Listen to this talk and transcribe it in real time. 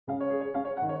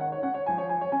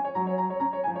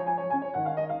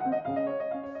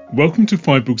Welcome to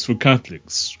 5 Books for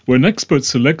Catholics, where an expert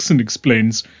selects and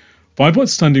explains 5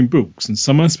 outstanding books in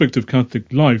some aspect of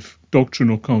Catholic life, doctrine,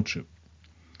 or culture.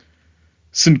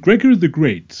 St. Gregory the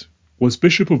Great was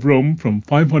Bishop of Rome from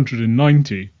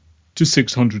 590 to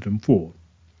 604.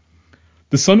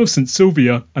 The son of St.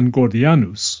 Sylvia and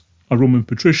Gordianus, a Roman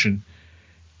patrician,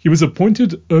 he was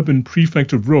appointed urban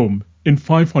prefect of Rome in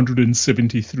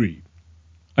 573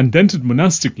 and entered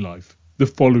monastic life the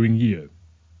following year.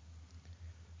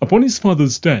 Upon his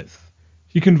father's death,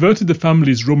 he converted the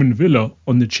family's Roman villa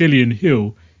on the Caelian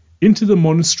Hill into the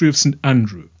monastery of St.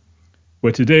 Andrew,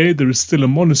 where today there is still a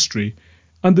monastery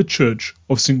and the church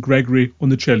of St. Gregory on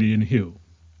the Caelian Hill.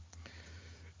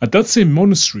 At that same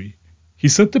monastery, he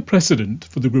set the precedent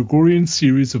for the Gregorian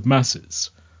series of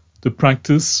masses, the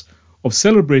practice of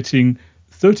celebrating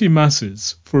 30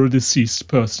 masses for a deceased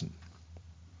person.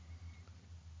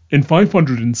 In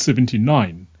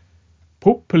 579,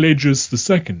 Pope Pelagius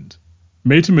II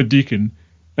made him a deacon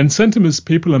and sent him as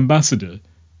papal ambassador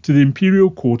to the imperial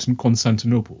court in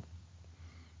Constantinople.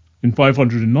 In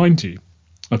 590,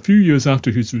 a few years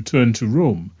after his return to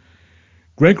Rome,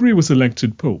 Gregory was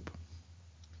elected pope.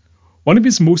 One of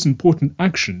his most important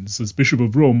actions as Bishop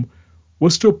of Rome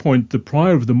was to appoint the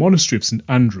prior of the monastery of St.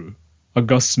 Andrew,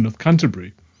 Augustine of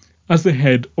Canterbury, as the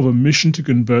head of a mission to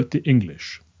convert the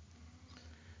English.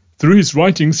 Through his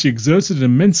writings, he exerted an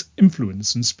immense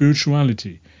influence on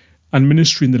spirituality and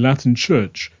ministry in the Latin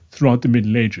Church throughout the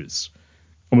Middle Ages,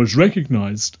 and was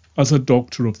recognized as a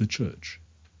doctor of the Church.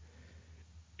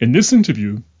 In this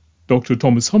interview, Dr.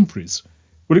 Thomas Humphries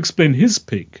will explain his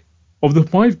pick of the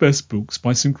 5 best books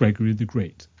by St. Gregory the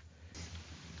Great.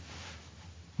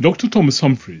 Dr. Thomas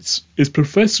Humphries is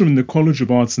professor in the College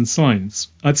of Arts and Science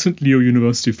at St. Leo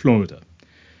University, Florida.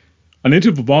 A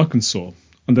native of Arkansas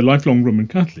and a lifelong Roman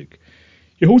Catholic,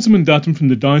 he holds a mandatum from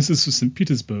the Diocese of St.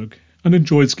 Petersburg and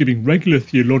enjoys giving regular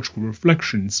theological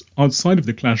reflections outside of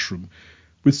the classroom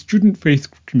with student faith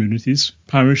communities,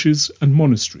 parishes, and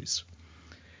monasteries.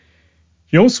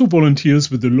 He also volunteers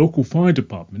with the local fire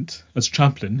department as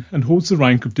chaplain and holds the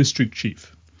rank of district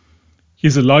chief. He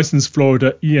is a licensed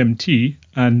Florida EMT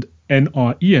and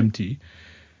NREMT,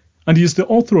 and he is the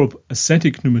author of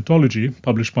Ascetic Pneumatology,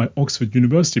 published by Oxford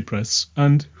University Press,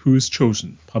 and Who is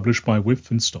Chosen, published by Whiff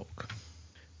and Stock.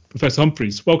 Professor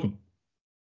Humphries, welcome.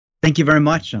 Thank you very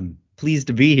much. I'm pleased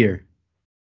to be here.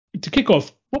 To kick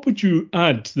off, what would you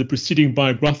add to the preceding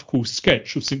biographical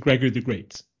sketch of St. Gregory the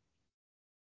Great?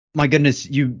 My goodness,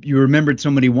 you remembered so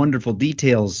many wonderful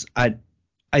details. I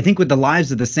think with the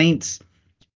lives of the saints,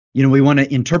 we want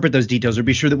to interpret those details or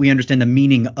be sure that we understand the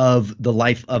meaning of the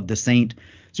life of the saint.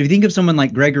 So if you think of someone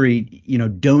like Gregory,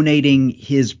 donating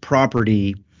his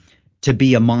property to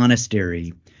be a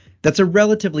monastery, that's a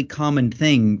relatively common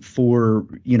thing for,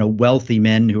 wealthy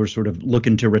men who are sort of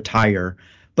looking to retire.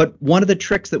 But one of the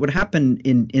tricks that would happen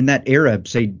in that era,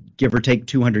 say, give or take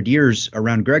 200 years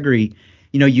around Gregory,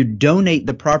 you'd donate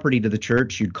the property to the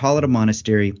church, you'd call it a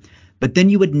monastery, but then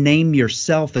you would name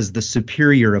yourself as the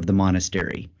superior of the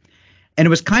monastery. And it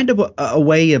was kind of a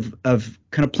way of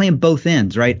kind of playing both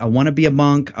ends, right? I want to be a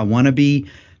monk. I want to be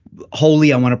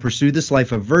holy. I want to pursue this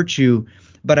life of virtue,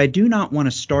 but I do not want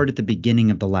to start at the beginning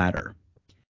of the ladder.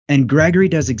 And Gregory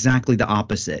does exactly the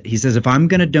opposite. He says, if I'm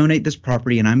going to donate this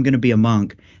property and I'm going to be a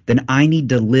monk, then I need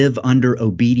to live under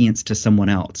obedience to someone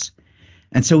else.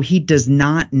 And so he does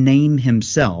not name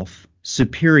himself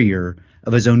superior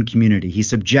of his own community. He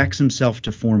subjects himself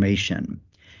to formation.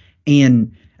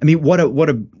 And I mean, what a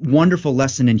wonderful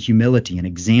lesson in humility, an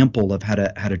example of how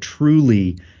to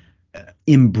truly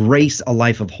embrace a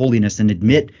life of holiness and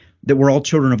admit that we're all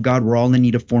children of God. We're all in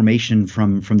need of formation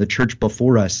from the church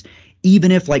before us.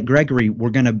 Even if, like Gregory, we're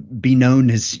going to be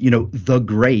known as, the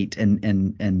Great.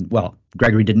 And well,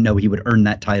 Gregory didn't know he would earn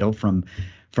that title from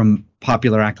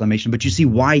popular acclamation. But you see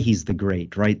why he's the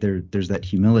Great, right? There's that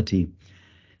humility.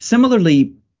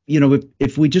 Similarly,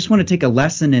 if we just want to take a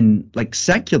lesson in like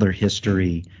secular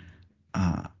history,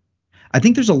 I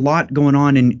think there's a lot going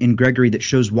on in Gregory that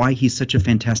shows why he's such a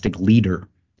fantastic leader,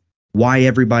 why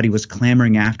everybody was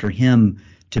clamoring after him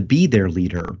to be their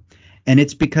leader. And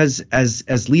it's because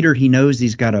as leader, he knows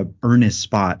he's got to earn his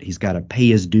spot. He's got to pay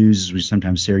his dues, as we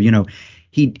sometimes say.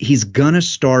 He's going to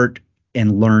start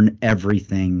and learn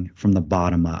everything from the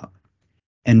bottom up.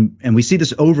 And we see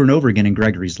this over and over again in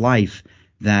Gregory's life,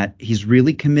 that he's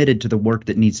really committed to the work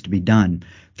that needs to be done.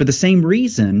 For the same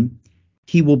reason,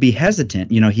 he will be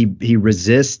hesitant. He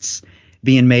resists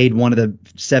being made one of the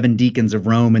 7 deacons of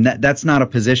Rome. And that's not a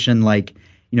position like,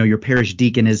 your parish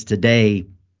deacon is today.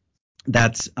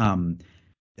 That's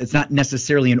it's not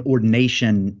necessarily an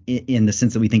ordination in the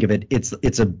sense that we think of it.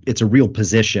 It's a real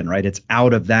position, right? It's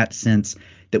out of that sense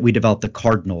that we develop the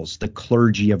cardinals, the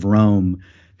clergy of Rome,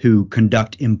 who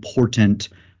conduct important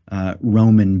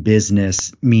Roman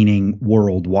business, meaning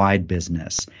worldwide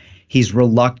business. He's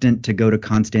reluctant to go to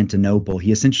Constantinople.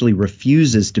 He essentially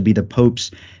refuses to be the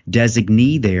Pope's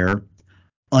designee there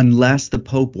unless the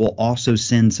Pope will also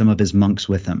send some of his monks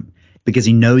with him, because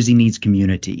he knows he needs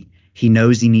community. He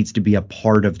knows he needs to be a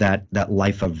part of that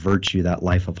life of virtue, that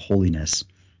life of holiness.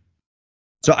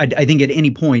 So I think at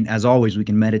any point, as always, we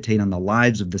can meditate on the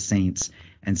lives of the saints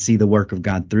and see the work of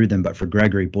God through them. But for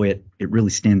Gregory, boy, it really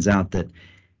stands out that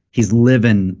he's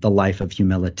living the life of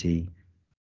humility.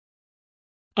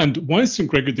 And why is St.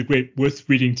 Gregory the Great worth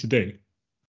reading today?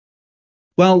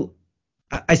 Well,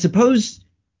 I suppose,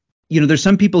 there's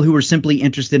some people who are simply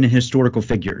interested in historical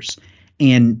figures.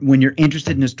 And when you're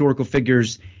interested in historical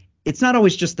figures, it's not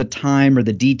always just the time or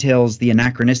the details, the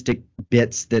anachronistic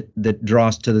bits that draw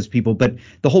us to those people, but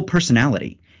the whole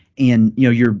personality. And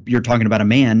you're talking about a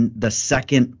man, the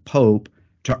second pope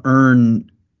to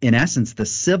earn, in essence, the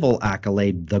civil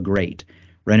accolade, the Great,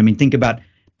 right? I mean, think about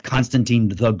Constantine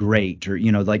the Great, or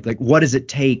like what does it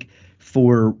take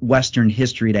for Western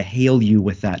history to hail you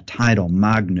with that title,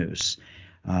 Magnus?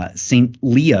 Saint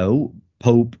Leo,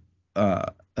 Pope,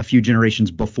 a few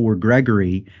generations before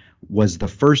Gregory, was the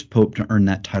first pope to earn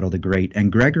that title, the Great,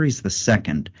 and Gregory's the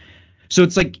second. So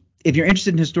it's like, if you're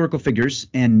interested in historical figures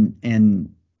and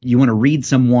you want to read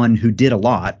someone who did a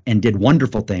lot and did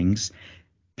wonderful things,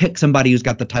 pick somebody who's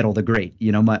got the title the Great.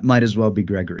 Might as well be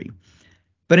Gregory.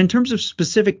 But in terms of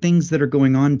specific things that are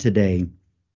going on today,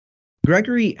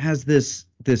 Gregory has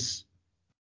this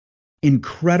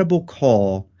incredible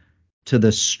call to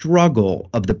the struggle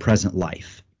of the present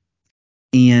life.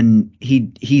 And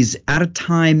he's at a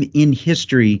time in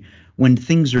history when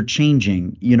things are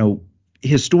changing.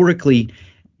 Historically,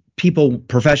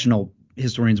 professional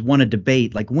historians want to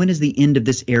debate, like, when is the end of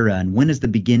this era and when is the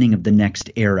beginning of the next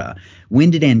era? When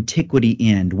did antiquity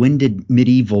end? When did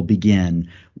medieval begin?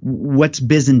 What's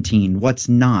Byzantine? What's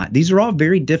not? These are all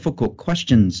very difficult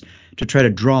questions to try to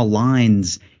draw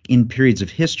lines in periods of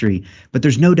history, but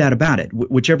there's no doubt about it.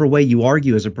 Whichever way you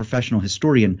argue as a professional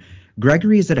historian,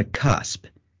 Gregory is at a cusp.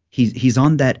 He's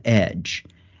on that edge,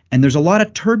 and there's a lot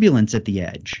of turbulence at the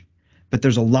edge, but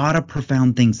there's a lot of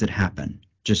profound things that happen.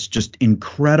 Just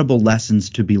incredible lessons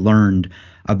to be learned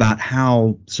about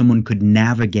how someone could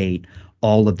navigate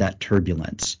all of that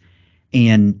turbulence.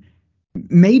 And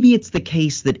maybe it's the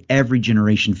case that every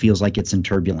generation feels like it's in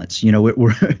turbulence.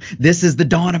 This is the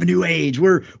dawn of a new age.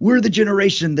 We're the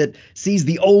generation that sees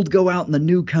the old go out and the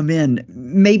new come in.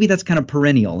 Maybe that's kind of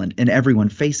perennial and everyone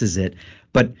faces it.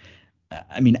 But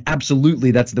I mean,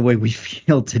 absolutely, that's the way we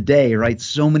feel today, right?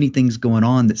 So many things going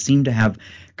on that seem to have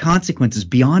consequences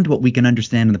beyond what we can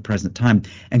understand in the present time.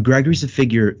 And Gregory's a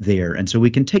figure there. And so we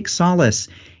can take solace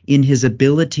in his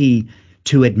ability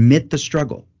to admit the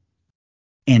struggle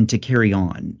and to carry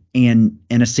on. And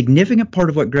a significant part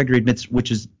of what Gregory admits,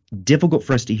 which is difficult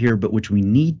for us to hear, but which we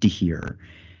need to hear,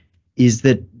 is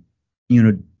that,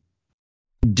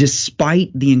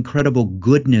 despite the incredible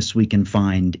goodness we can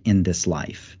find in this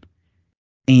life,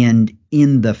 and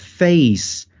in the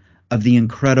face of the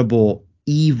incredible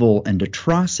evil and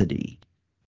atrocity,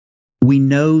 we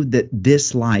know that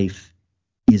this life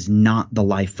is not the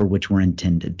life for which we're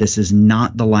intended. This is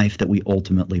not the life that we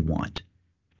ultimately want.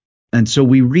 And so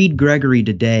we read Gregory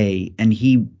today, and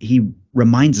he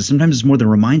reminds us, sometimes it's more than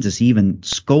reminds us, he even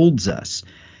scolds us.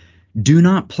 Do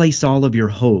not place all of your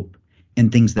hope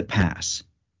in things that pass.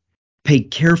 Pay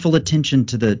careful attention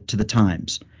to the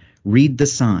times. Read the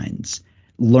signs.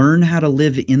 Learn how to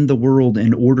live in the world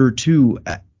in order to,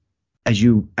 as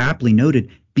you aptly noted,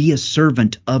 be a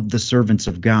servant of the servants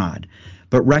of God.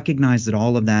 But recognize that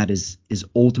all of that is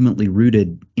ultimately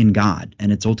rooted in God,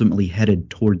 and it's ultimately headed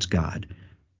towards God.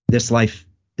 This life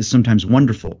is sometimes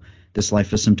wonderful. This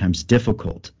life is sometimes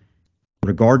difficult.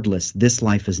 Regardless, this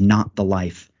life is not the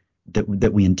life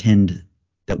that we intend,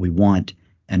 that we want,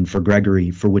 and for Gregory,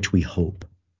 for which we hope.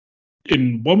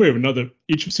 In one way or another,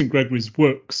 each of St. Gregory's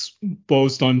works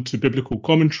boils down to biblical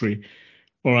commentary,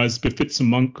 or as befits a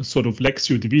monk, a sort of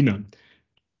Lectio Divina.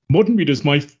 Modern readers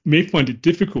may find it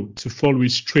difficult to follow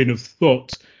his train of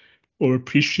thought or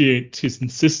appreciate his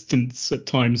insistence at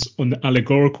times on the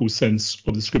allegorical sense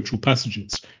of the scriptural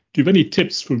passages. Do you have any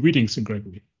tips for reading St.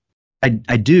 Gregory? I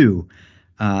do.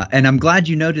 And I'm glad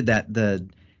you noted that. The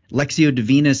Lectio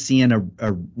Divina seeing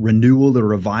a renewal or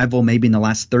revival maybe in the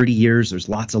last 30 years. There's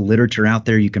lots of literature out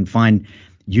there. You can find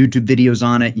YouTube videos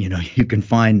on it. You can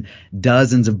find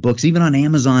dozens of books, even on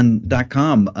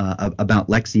Amazon.com, about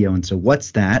Lectio. And so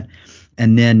what's that?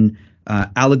 And then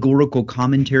allegorical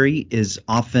commentary is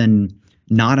often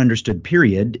not understood,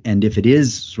 period. And if it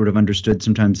is sort of understood,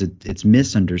 sometimes it's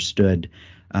misunderstood.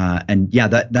 And yeah,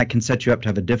 that can set you up to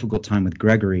have a difficult time with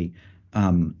Gregory.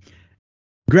 Um,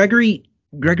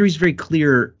 Gregory's very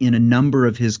clear in a number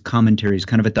of his commentaries,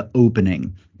 kind of at the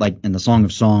opening, like in the Song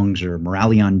of Songs or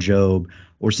Morality on Job,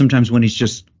 or sometimes when he's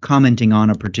just commenting on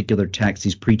a particular text,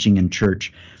 he's preaching in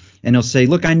church, and he'll say,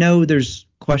 look, I know there's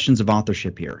questions of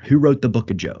authorship here. Who wrote the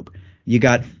book of Job? You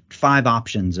got 5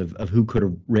 options of who could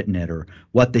have written it or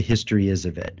what the history is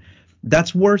of it.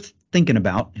 That's worth thinking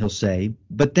about, he'll say,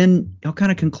 but then he'll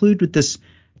kind of conclude with this,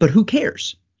 but who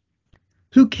cares?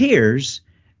 Who cares?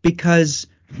 Because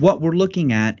what we're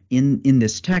looking at in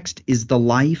this text is the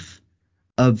life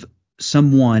of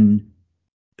someone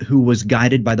who was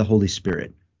guided by the Holy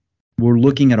Spirit. We're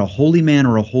looking at a holy man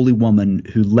or a holy woman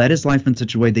who led his life in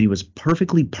such a way that he was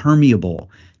perfectly permeable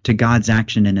to God's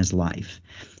action in his life.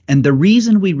 And the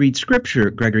reason we read Scripture,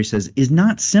 Gregory says, is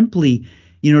not simply,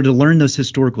 to learn those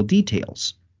historical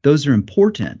details. Those are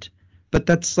important, but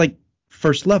that's like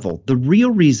first level. The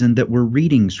real reason that we're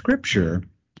reading Scripture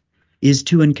is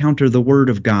to encounter the Word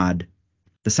of God,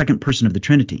 the second person of the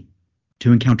Trinity,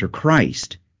 to encounter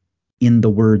Christ in the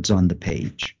words on the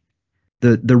page.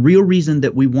 The real reason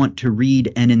that we want to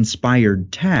read an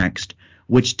inspired text,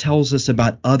 which tells us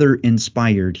about other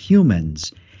inspired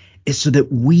humans, is so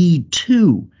that we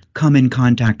too come in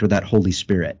contact with that Holy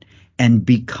Spirit and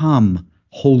become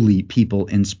holy people,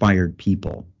 inspired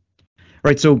people.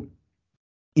 Right? So,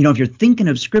 if you're thinking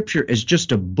of Scripture as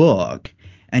just a book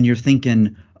and you're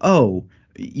thinking, well,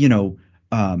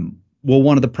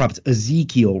 one of the prophets,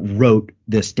 Ezekiel, wrote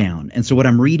this down, and so what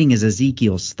I'm reading is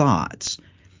Ezekiel's thoughts.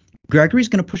 Gregory's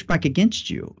going to push back against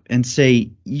you and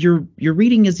say, you're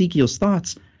reading Ezekiel's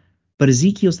thoughts, but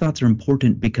Ezekiel's thoughts are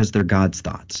important because they're God's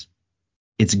thoughts.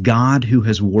 It's God who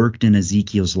has worked in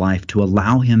Ezekiel's life to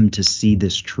allow him to see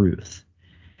this truth.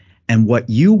 And what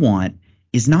you want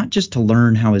is not just to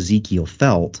learn how Ezekiel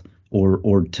felt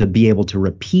or to be able to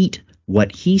repeat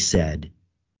what he said.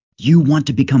 You want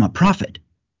to become a prophet.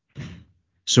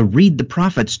 So read the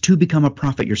prophets to become a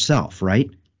prophet yourself, right?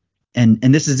 And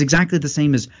this is exactly the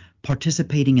same as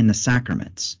participating in the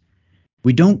sacraments.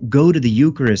 We don't go to the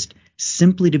Eucharist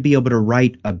simply to be able to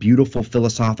write a beautiful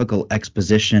philosophical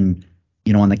exposition,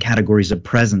 on the categories of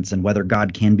presence and whether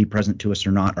God can be present to us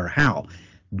or not, or how.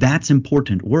 That's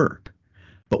important work.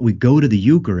 But we go to the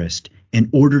Eucharist in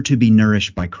order to be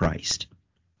nourished by Christ.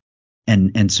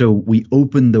 And so we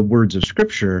open the words of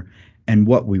Scripture, and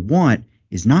what we want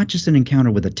is not just an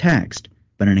encounter with a text,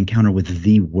 but an encounter with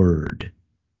the Word.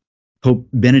 Pope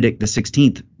Benedict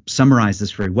XVI summarized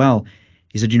this very well.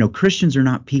 He said, Christians are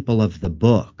not people of the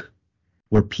book.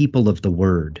 We're people of the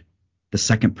Word, the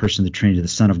second person of the Trinity, the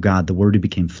Son of God, the Word who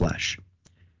became flesh.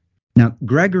 Now,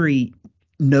 Gregory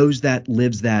knows that,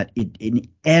 lives that in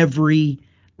every,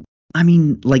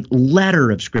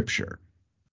 letter of Scripture.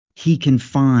 He can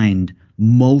find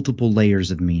multiple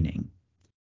layers of meaning.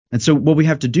 And so what we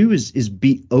have to do is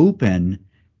be open,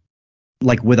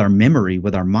 like with our memory,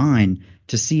 with our mind,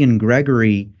 to see in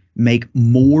Gregory make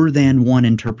more than one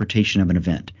interpretation of an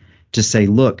event. To say,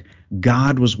 look,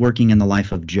 God was working in the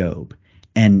life of Job,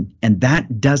 and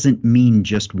that doesn't mean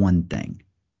just one thing.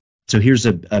 So here's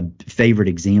a favorite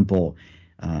example.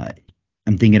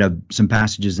 I'm thinking of some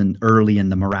passages early in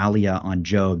the Moralia on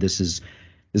Job. This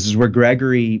is where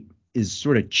Gregory is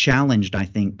sort of challenged, I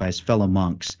think, by his fellow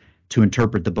monks to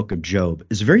interpret the book of Job.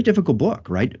 It's a very difficult book,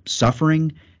 right?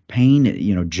 Suffering,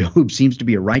 pain. Job seems to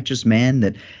be a righteous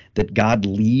man that God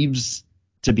leaves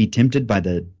to be tempted by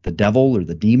the devil or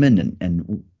the demon,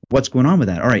 and what's going on with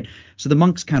that? All right. So the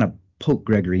monks kind of poke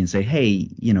Gregory and say, hey,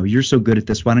 you're so good at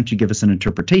this. Why don't you give us an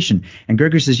interpretation? And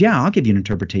Gregory says, yeah, I'll give you an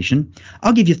interpretation.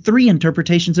 I'll give you 3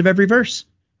 interpretations of every verse.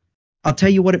 I'll tell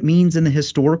you what it means in the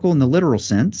historical and the literal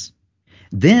sense.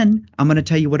 Then I'm going to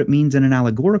tell you what it means in an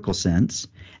allegorical sense.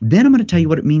 Then I'm going to tell you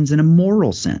what it means in a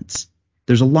moral sense.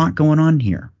 There's a lot going on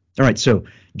here. All right, so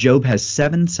Job has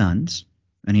 7 sons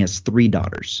and he has 3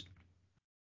 daughters.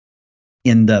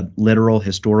 In the literal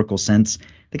historical sense,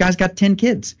 the guy's got 10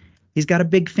 kids. He's got a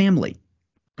big family.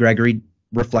 Gregory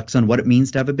reflects on what it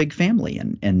means to have a big family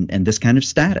and this kind of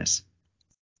status.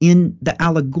 In the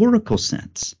allegorical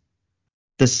sense,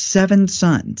 the 7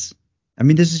 sons,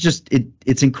 this is just,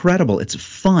 it's incredible. It's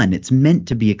fun. It's meant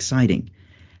to be exciting.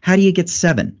 How do you get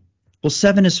 7? Well,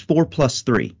 7 is 4 plus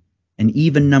 3, an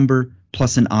even number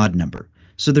plus an odd number.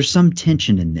 So there's some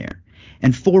tension in there.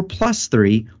 And 4 plus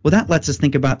 3, well, that lets us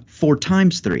think about 4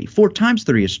 times 3. 4 times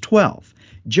 3 is 12.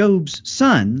 Job's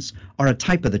sons are a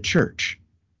type of the church,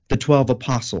 the 12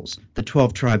 apostles, the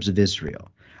 12 tribes of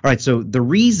Israel. All right, so the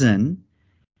reason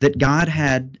that God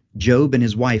had Job and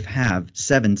his wife have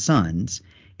 7 sons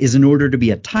is in order to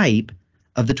be a type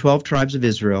of the 12 tribes of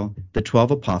Israel, the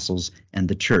 12 apostles, and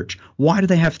the church. Why do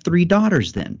they have 3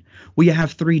 daughters then? Well, you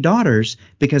have 3 daughters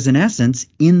because, in essence,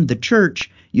 in the church,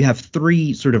 you have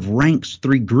 3 sort of ranks,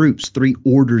 3 groups, 3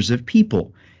 orders of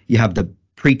people. You have the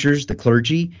preachers, the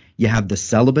clergy, you have the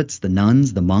celibates, the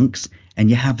nuns, the monks, and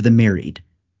you have the married.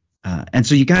 And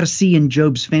so you got to see in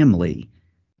Job's family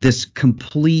this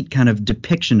complete kind of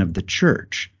depiction of the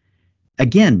church.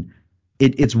 Again,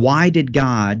 it's why did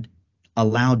God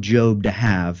allow Job to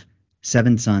have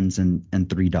 7 sons and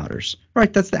 3 daughters?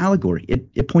 Right, that's the allegory.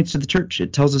 It points to the church.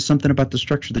 It tells us something about the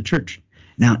structure of the church.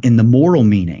 Now, in the moral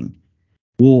meaning,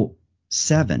 well,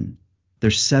 7,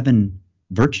 there's 7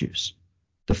 virtues,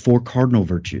 the 4 cardinal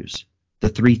virtues, the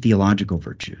 3 theological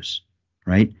virtues,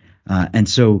 right? And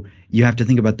so you have to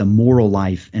think about the moral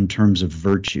life in terms of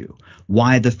virtue.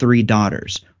 Why the 3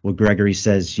 daughters? Well, Gregory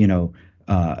says,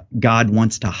 God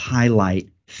wants to highlight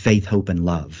faith, hope, and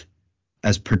love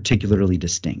as particularly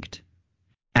distinct.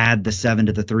 Add the 7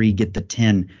 to the 3, get the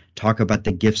 10. Talk about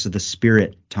the gifts of the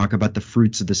Spirit. Talk about the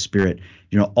fruits of the Spirit.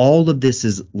 All of this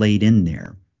is laid in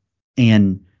there.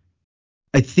 And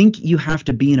I think you have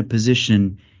to be in a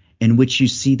position in which you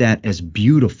see that as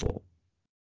beautiful,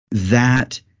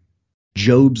 that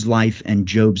Job's life and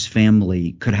Job's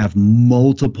family could have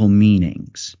multiple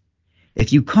meanings.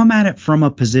 If you come at it from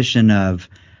a position of,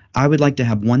 I would like to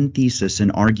have one thesis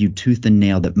and argue tooth and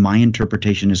nail that my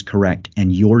interpretation is correct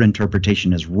and your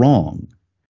interpretation is wrong,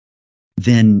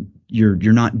 then you're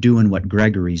not doing what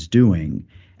Gregory's doing,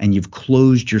 and you've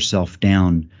closed yourself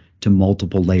down to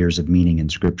multiple layers of meaning in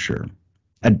Scripture.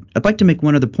 I'd like to make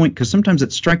one other point, because sometimes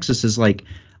it strikes us as like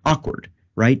awkward,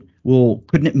 right? Well,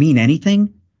 couldn't it mean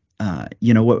anything?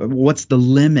 What's the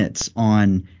limits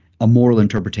on a moral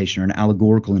interpretation or an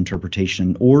allegorical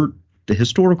interpretation or the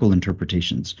historical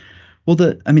interpretations? Well,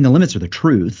 the limits are the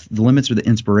truth. The limits are the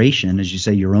inspiration, as you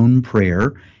say, your own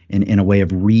prayer in a way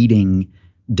of reading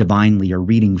divinely or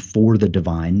reading for the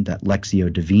divine, that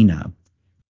Lectio Divina.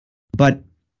 But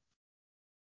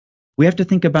we have to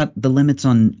think about the limits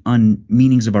on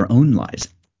meanings of our own lives.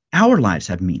 Our lives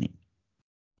have meaning,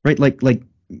 right? Like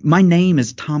my name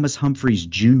is Thomas Humphries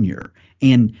Jr.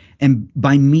 And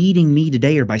by meeting me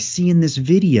today or by seeing this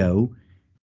video,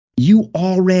 you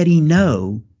already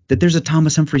know that there's a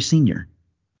Thomas Humphries Sr.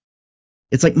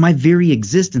 It's like my very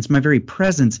existence, my very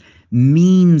presence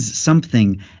means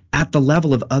something at the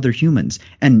level of other humans.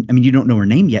 And you don't know her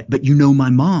name yet, but you know my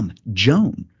mom,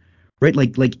 Joan, right?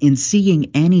 Like in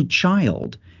seeing any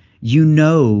child, you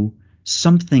know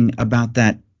something about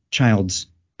that child's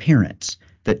parents,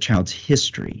 that child's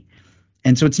history.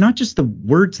 And so it's not just the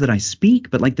words that I speak,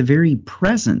 but like the very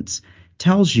presence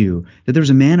tells you that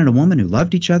there's a man and a woman who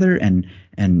loved each other and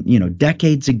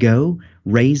decades ago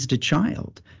raised a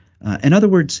child. In other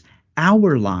words,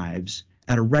 our lives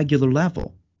at a regular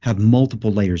level have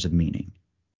multiple layers of meaning.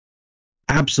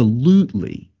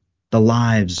 Absolutely, the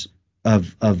lives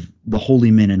of the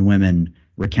holy men and women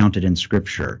recounted in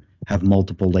Scripture have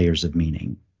multiple layers of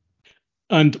meaning.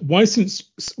 And why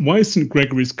isn't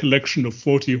Gregory's collection of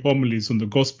 40 homilies on the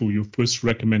gospel your first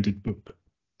recommended book?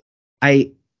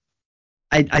 I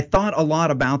thought a lot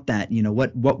about that.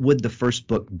 What would the first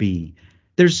book be?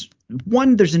 There's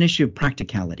an issue of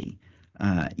practicality.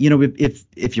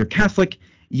 If you're Catholic,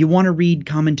 you want to read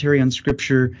commentary on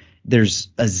Scripture. There's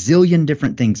a zillion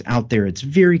different things out there. It's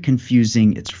very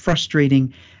confusing. It's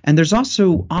frustrating. And there's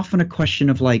also often a question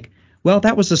of like, well,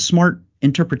 that was a smart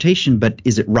interpretation, but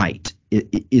is it right?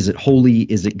 Is it holy?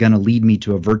 Is it going to lead me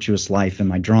to a virtuous life?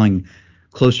 Am I drawing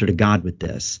closer to God with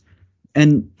this?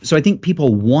 And so I think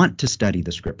people want to study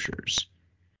the Scriptures.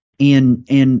 And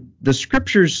the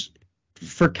Scriptures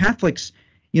for Catholics,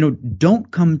 don't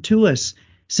come to us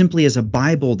simply as a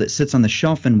Bible that sits on the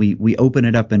shelf and we open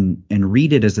it up and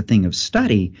read it as a thing of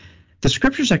study. The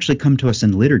Scriptures actually come to us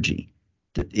in liturgy.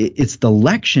 It's the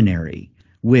lectionary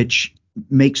which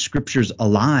makes Scriptures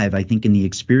alive, I think, in the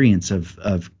experience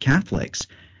of Catholics.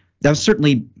 That was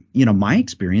certainly, my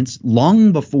experience.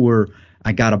 Long before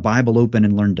I got a Bible open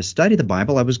and learned to study the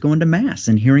Bible, I was going to Mass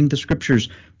and hearing the Scriptures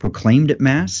proclaimed at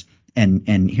Mass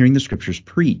and hearing the Scriptures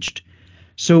preached.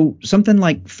 So something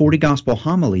like 40 Gospel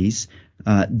Homilies,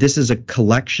 this is a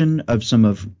collection of some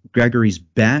of Gregory's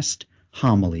best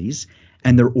homilies,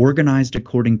 and they're organized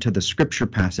according to the Scripture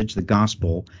passage, the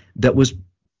Gospel, that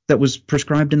was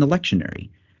prescribed in the lectionary.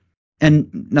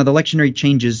 And now the lectionary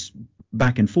changes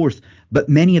back and forth, but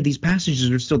many of these passages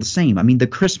are still the same. I mean, the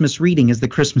Christmas reading is the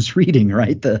Christmas reading,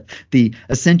 right? The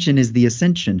ascension is the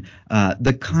ascension.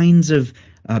 The kinds of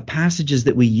passages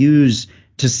that we use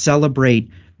to celebrate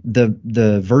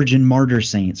the virgin martyr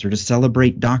saints or to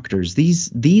celebrate doctors,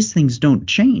 these things don't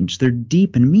change. They're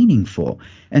deep and meaningful.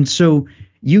 And so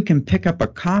you can pick up a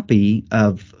copy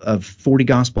of 40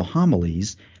 gospel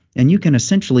homilies, and you can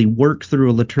essentially work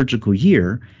through a liturgical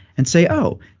year and say,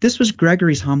 oh, this was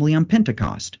Gregory's homily on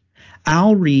Pentecost.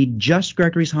 I'll read just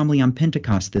Gregory's homily on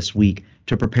Pentecost this week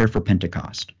to prepare for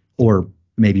Pentecost, or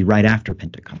maybe right after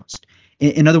Pentecost.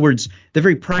 In other words, the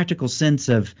very practical sense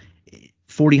of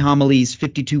 40 homilies,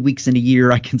 52 weeks in a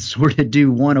year, I can sort of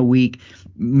do one a week,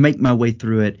 make my way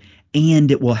through it,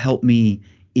 and it will help me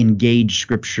engage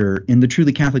Scripture in the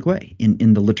truly Catholic way,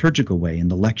 in the liturgical way, in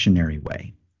the lectionary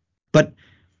way. But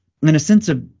in a sense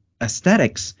of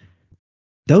aesthetics,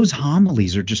 those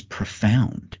homilies are just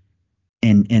profound.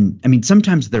 And I mean,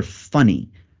 sometimes they're funny.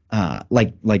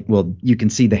 Well, you can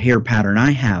see the hair pattern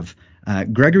I have.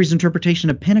 Gregory's interpretation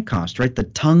of Pentecost, right? The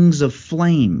tongues of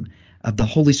flame of the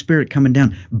Holy Spirit coming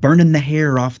down, burning the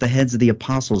hair off the heads of the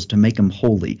apostles to make them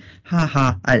holy. Ha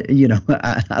ha!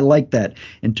 I like that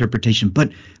interpretation.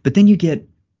 But then you get,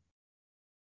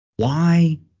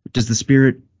 why does the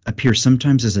Spirit appear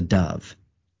sometimes as a dove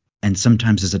and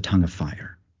sometimes as a tongue of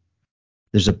fire?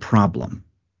 There's a problem.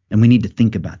 And we need to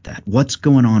think about that. What's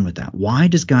going on with that? Why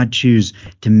does God choose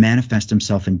to manifest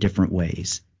himself in different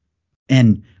ways?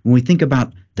 And when we think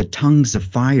about the tongues of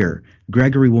fire,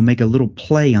 Gregory will make a little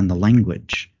play on the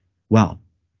language. Well,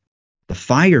 the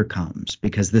fire comes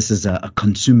because this is a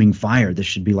consuming fire. This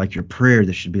should be like your prayer.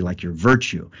 This should be like your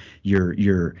virtue.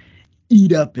 Your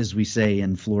eat up, as we say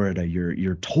in Florida.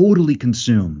 You're totally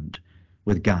consumed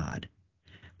with God.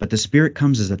 But the Spirit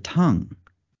comes as a tongue,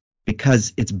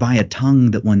 because it's by a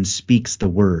tongue that one speaks the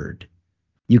word.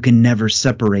 You can never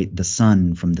separate the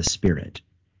Son from the Spirit.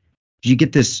 You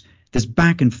get this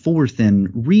back and forth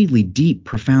in really deep,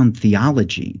 profound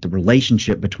theology, the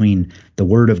relationship between the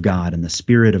Word of God and the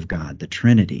Spirit of God, the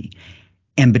Trinity,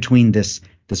 and between this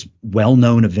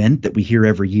well-known event that we hear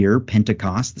every year,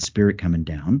 Pentecost, the Spirit coming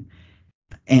down,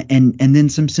 and then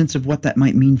some sense of what that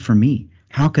might mean for me.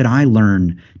 How could I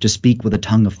learn to speak with a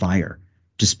tongue of fire,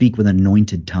 to speak with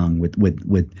anointed tongue, with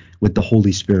the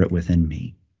Holy Spirit within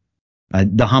me?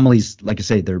 The homilies, like I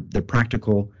say, they're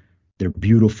practical, they're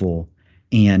beautiful,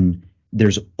 and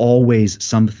there's always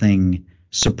something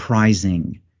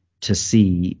surprising to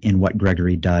see in what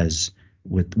Gregory does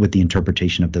with the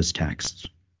interpretation of those texts.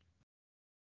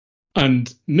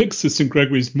 And next to St.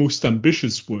 Gregory's most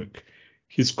ambitious work,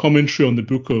 his commentary on the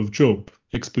book of Job,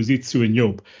 Expositio in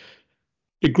Job.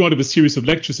 It grew out of a series of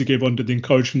lectures he gave under the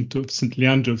encouragement of St.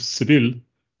 Leander of Seville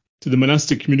to the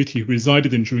monastic community he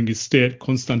resided in during his stay at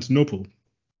Constantinople.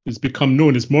 It's become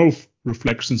known as Moral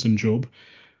Reflections on Job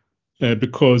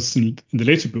because in the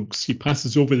later books he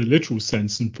passes over the literal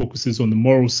sense and focuses on the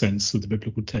moral sense of the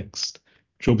biblical text.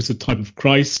 Job is a type of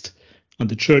Christ and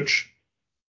the Church,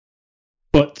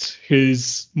 but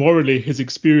his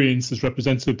experience is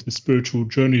representative of the spiritual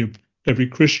journey of every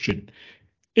Christian.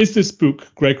 Is this book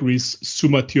Gregory's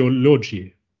Summa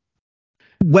Theologiae?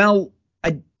 Well,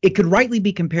 it could rightly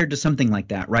be compared to something like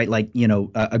that, right? Like,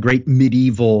 a great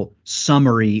medieval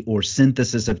summary or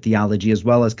synthesis of theology, as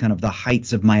well as kind of the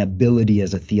heights of my ability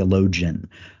as a theologian.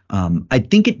 I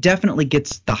think it definitely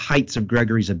gets the heights of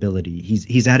Gregory's ability.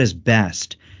 He's at his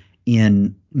best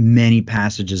in many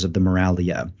passages of the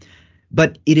Moralia.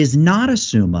 But it is not a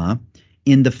summa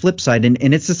in the flip side,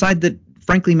 and it's the side that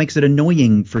frankly makes it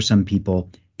annoying for some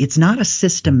people. It's not a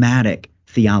systematic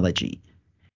theology.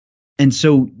 And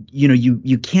so,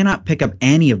 you cannot pick up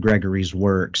any of Gregory's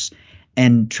works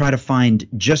and try to find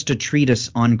just a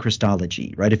treatise on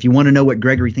Christology, right? If you want to know what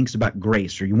Gregory thinks about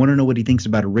grace, or you want to know what he thinks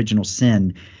about original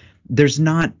sin, there's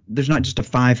not just a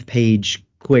 5-page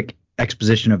quick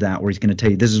exposition of that where he's going to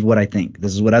tell you, this is what I think,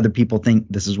 this is what other people think,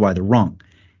 this is why they're wrong.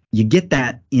 You get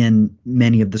that in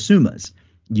many of the Summas.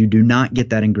 You do not get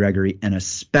that in Gregory, and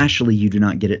especially you do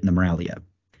not get it in the Moralia.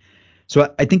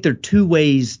 So I think there are two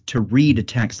ways to read a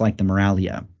text like the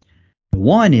Moralia.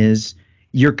 One is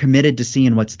you're committed to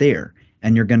seeing what's there,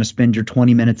 and you're going to spend your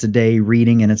 20 minutes a day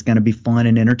reading, and it's going to be fun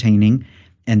and entertaining.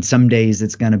 And some days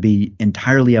it's going to be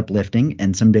entirely uplifting,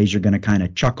 and some days you're going to kind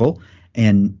of chuckle,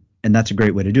 and that's a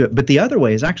great way to do it. But the other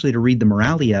way is actually to read the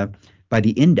Moralia by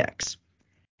the index.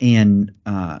 And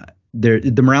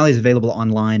the Moralia is available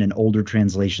online in older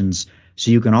translations, so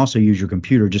you can also use your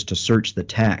computer just to search the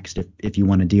text if you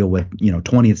want to deal with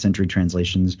 20th century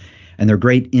translations. And there are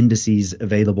great indices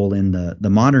available in the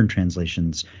modern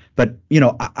translations. But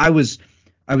I was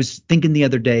thinking the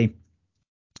other day,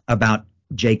 about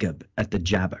Jacob at the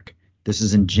Jabbok. This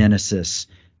is in Genesis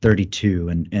 32,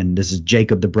 and this is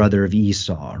Jacob, the brother of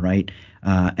Esau, right?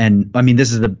 And I mean,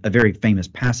 this is a very famous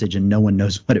passage, and no one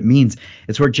knows what it means.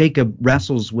 It's where Jacob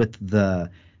wrestles with the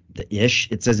ish.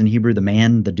 It says in Hebrew, the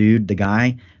man, the dude, the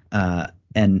guy,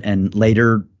 and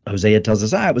later Hosea tells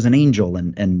us, it was an angel,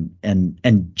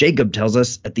 and Jacob tells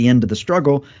us at the end of the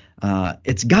struggle,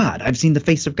 it's God. I've seen the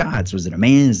face of God. So is it a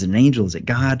man? Is it an angel? Is it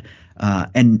God?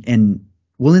 And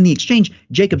well, in the exchange,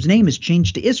 Jacob's name is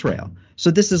changed to Israel. So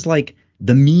this is like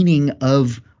the meaning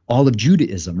of all of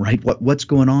Judaism, right? What's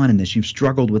going on in this? You've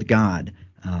struggled with God.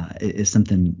 Is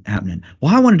something happening?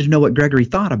 Well, I wanted to know what Gregory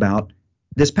thought about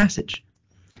this passage.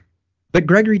 But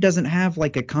Gregory doesn't have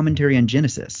like a commentary on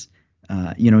Genesis.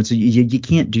 So you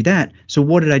can't do that. So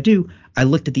what did I do? I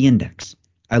looked at the index.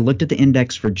 I looked at the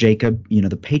index for Jacob,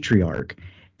 the patriarch,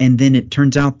 and then it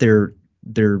turns out there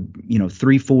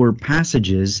 3-4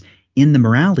 passages in the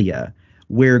Moralia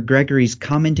where Gregory's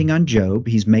commenting on Job.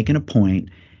 He's making a point,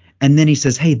 and then he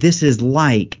says, "Hey, this is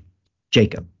like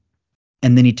Jacob,"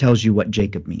 and then he tells you what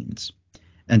Jacob means.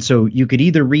 And so you could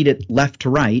either read it left to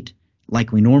right,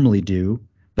 like we normally do,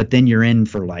 but then you're in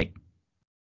for like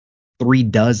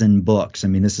 36 books. I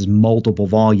mean, this is multiple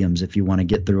volumes if you want to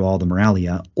get through all the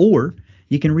Moralia, or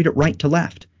you can read it right to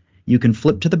left. You can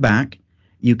flip to the back.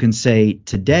 You can say,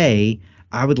 today,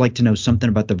 I would like to know something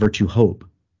about the virtue hope.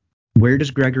 Where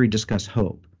does Gregory discuss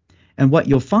hope? And what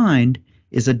you'll find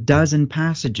is 12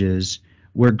 passages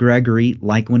where Gregory,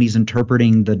 like when he's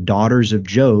interpreting the daughters of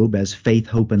Job as faith,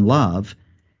 hope, and love,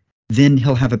 then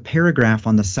he'll have a paragraph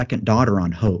on the second daughter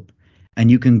on hope.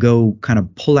 And you can go kind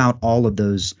of pull out all of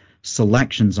those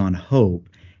selections on hope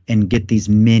and get these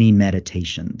mini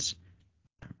meditations.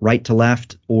 Right to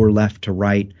left or left to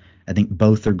right. I think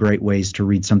both are great ways to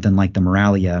read something like the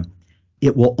Moralia.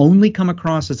 It will only come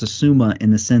across as a summa in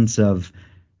the sense of,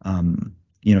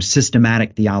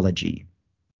 systematic theology,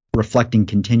 reflecting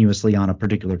continuously on a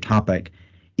particular topic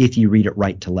if you read it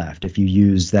right to left, if you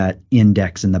use that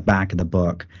index in the back of the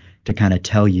book to kind of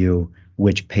tell you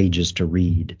which pages to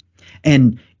read.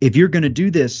 And if you're going to do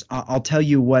this, I'll tell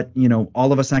you what,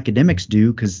 all of us academics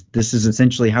do, because this is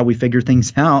essentially how we figure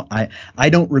things out. I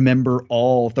don't remember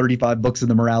all 35 books of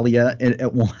the Moralia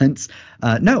at once.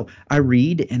 No, I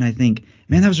read and I think,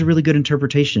 man, that was a really good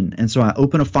interpretation. And so I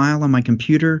open a file on my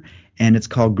computer and it's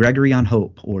called Gregory on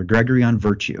Hope or Gregory on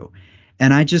Virtue.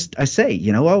 And I say, at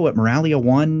Moralia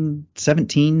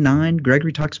 1:17:9,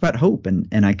 Gregory talks about hope.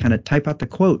 And I kind of type out the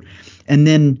quote. And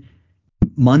then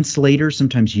months later,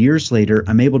 sometimes years later,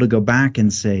 I'm able to go back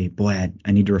and say, boy,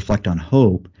 I need to reflect on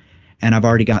hope. And I've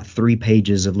already got 3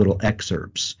 pages of little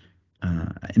excerpts.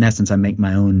 In essence, I make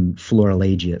my own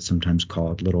florilegia, sometimes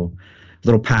called little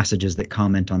passages that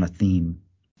comment on a theme.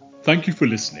 Thank you for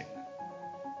listening.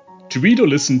 To read or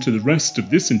listen to the rest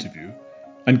of this interview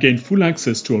and gain full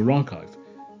access to our archive,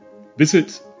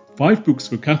 visit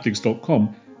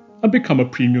 5booksforcatholics.com and become a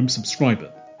premium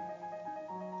subscriber.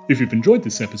 If you've enjoyed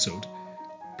this episode,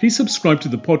 please subscribe to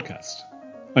the podcast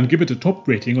and give it a top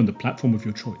rating on the platform of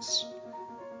your choice.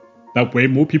 That way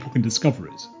more people can discover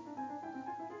it.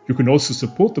 You can also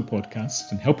support the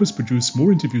podcast and help us produce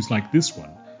more interviews like this one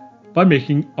by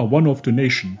making a one-off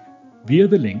donation via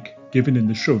the link given in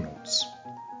the show notes.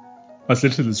 As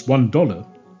little as $1,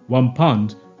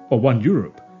 £1, or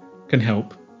 €1 can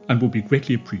help and will be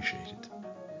greatly appreciated.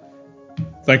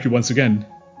 Thank you once again,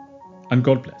 and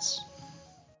God bless.